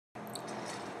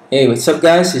Hey, what's up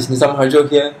guys, it's Nizam Harjo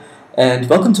here and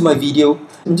welcome to my video.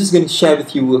 I'm just going to share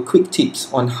with you quick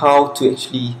tips on how to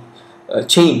actually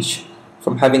change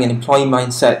from having an employee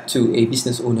mindset to a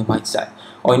business owner mindset,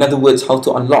 or in other words, how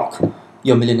to unlock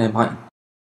your millionaire mind.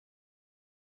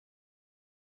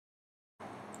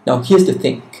 Now here's the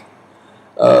thing,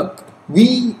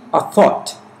 we are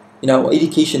taught in our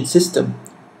education system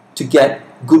to get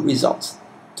good results,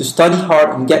 to study hard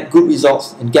and get good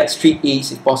results and get straight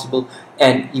A's if possible,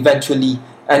 and eventually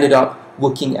ended up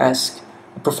working as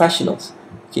professionals,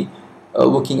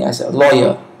 working as a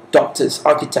lawyer, doctors,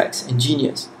 architects,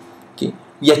 engineers.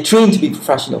 We are trained to be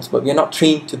professionals, but we are not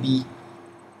trained to be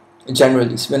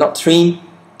generalists. We're not trained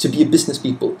to be a business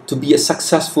people, to be a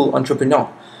successful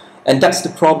entrepreneur. And that's the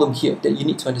problem here that you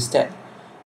need to understand.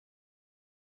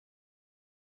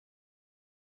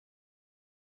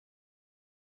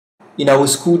 In our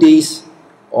school days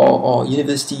or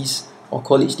universities or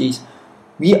college days,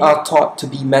 we are taught to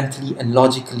be mentally and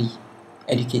logically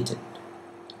educated.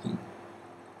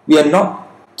 We are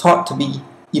not taught to be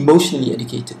emotionally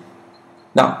educated.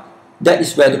 Now, that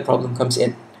is where the problem comes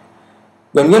in.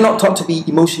 When we are not taught to be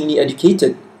emotionally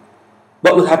educated,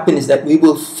 what will happen is that we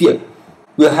will fear.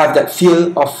 We'll have that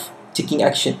fear of taking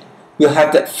action. We'll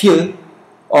have that fear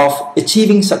of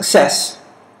achieving success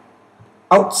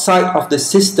outside of the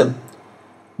system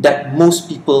that most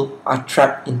people are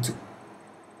trapped into.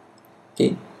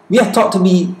 We are taught to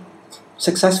be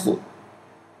successful,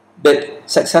 but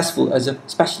successful as a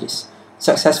specialist,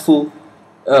 successful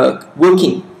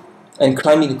working and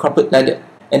climbing the corporate ladder.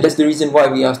 And that's the reason why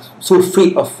we are so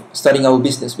afraid of starting our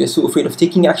business. We are so afraid of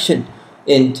taking action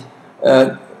and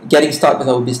getting started with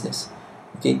our business.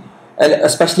 And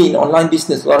especially in online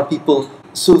business, a lot of people are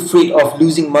so afraid of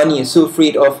losing money and so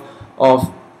afraid of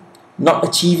not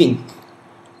achieving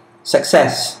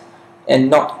success and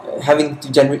not having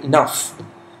to generate enough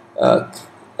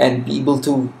and be able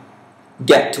to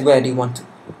get to where they want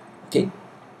to.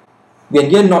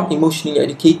 When you're not emotionally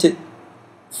educated,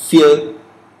 fear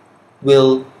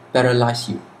will paralyze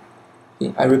you.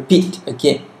 I repeat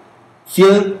again,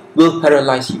 fear will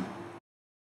paralyze you.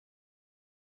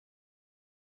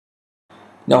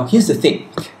 Now here's the thing,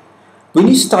 when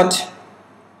you start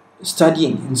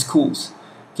studying in schools,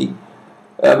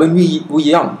 when we were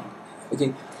young,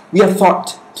 we are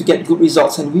taught to get good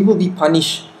results and we will be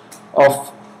punished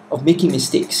of making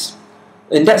mistakes.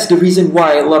 And that's the reason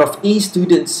why a lot of A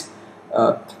students,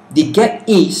 they get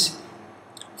A's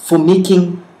for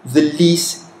making the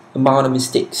least amount of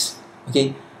mistakes.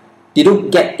 They don't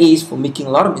get A's for making a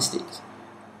lot of mistakes.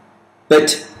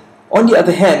 But on the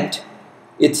other hand,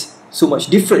 it's so much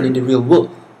different in the real world.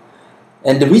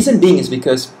 And the reason being is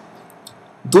because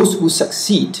those who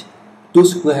succeed,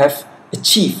 those who have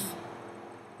achieved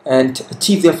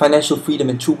their financial freedom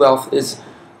and true wealth, is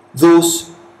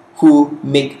those who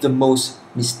make the most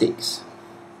mistakes.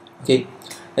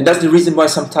 And that's the reason why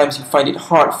sometimes you find it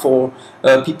hard for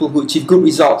people who achieve good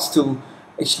results to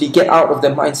actually get out of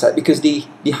their mindset, because they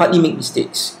hardly make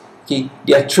mistakes. They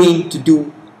are trained to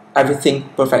do everything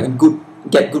perfect and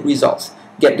get good results,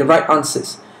 get the right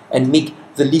answers, and make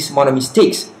the least amount of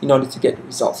mistakes in order to get the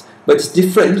results. But it's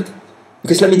different,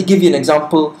 because let me give you an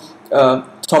example.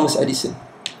 Thomas Edison,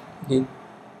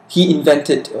 he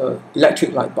invented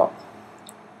electric light bulb.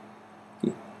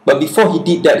 But before he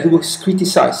did that, he was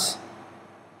criticized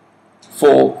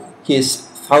for his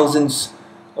thousands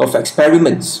of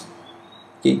experiments,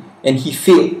 and he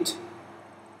failed.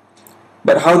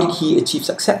 But how did he achieve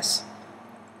success?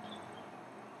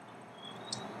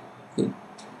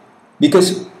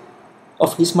 Because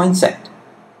of his mindset.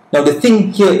 Now the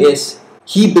thing here is,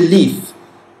 he believed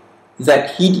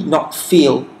that he did not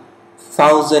fail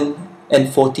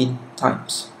 1,014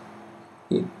 times.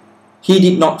 He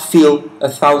did not fail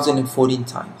 1,014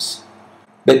 times.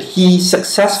 But he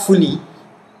successfully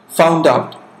found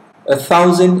out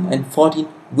 1,014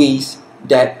 ways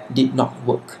that did not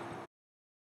work.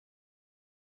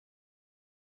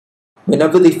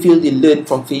 Whenever they fail, they learn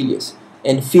from failures.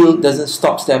 And fail doesn't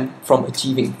stop them from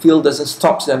achieving. Fail doesn't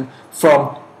stop them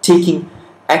from taking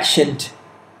action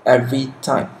every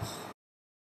time.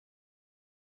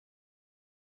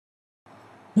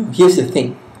 Now here's the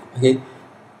thing,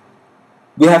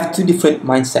 we have two different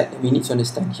mindsets that we need to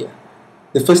understand here.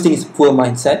 The first thing is poor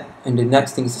mindset, and the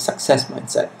next thing is the success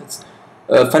mindset. It's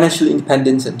financial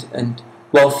independence and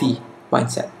wealthy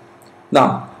mindset.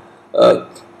 Now, a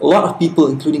lot of people,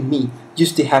 including me,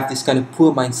 used to have this kind of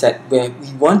poor mindset where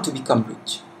we want to become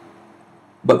rich,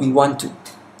 but we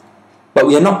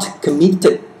are not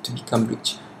committed to become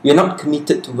rich. We are not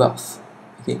committed to wealth.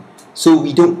 So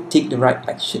we don't take the right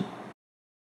action.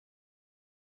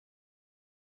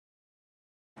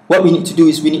 what we need to do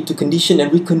is we need to condition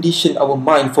and recondition our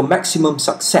mind for maximum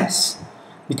success,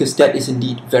 because that is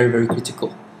indeed very, very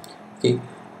critical. Okay,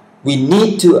 we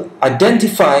need to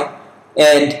identify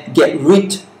and get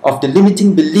rid of the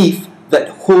limiting belief that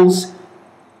holds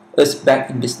us back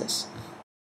in business.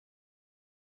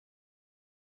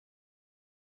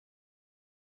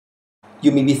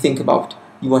 You maybe think about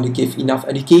you want to give enough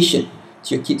education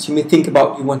to your kids. You may think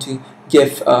about you want to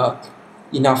give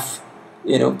enough,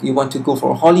 you want to go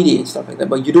for a holiday and stuff like that,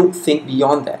 but you don't think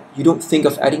beyond that. You don't think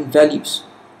of adding values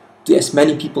to as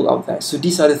many people out there. So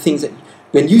these are the things that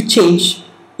when you change,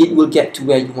 it will get to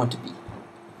where you want to be.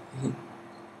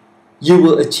 You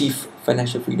will achieve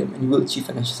financial freedom and you will achieve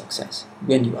financial success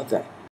when you are there.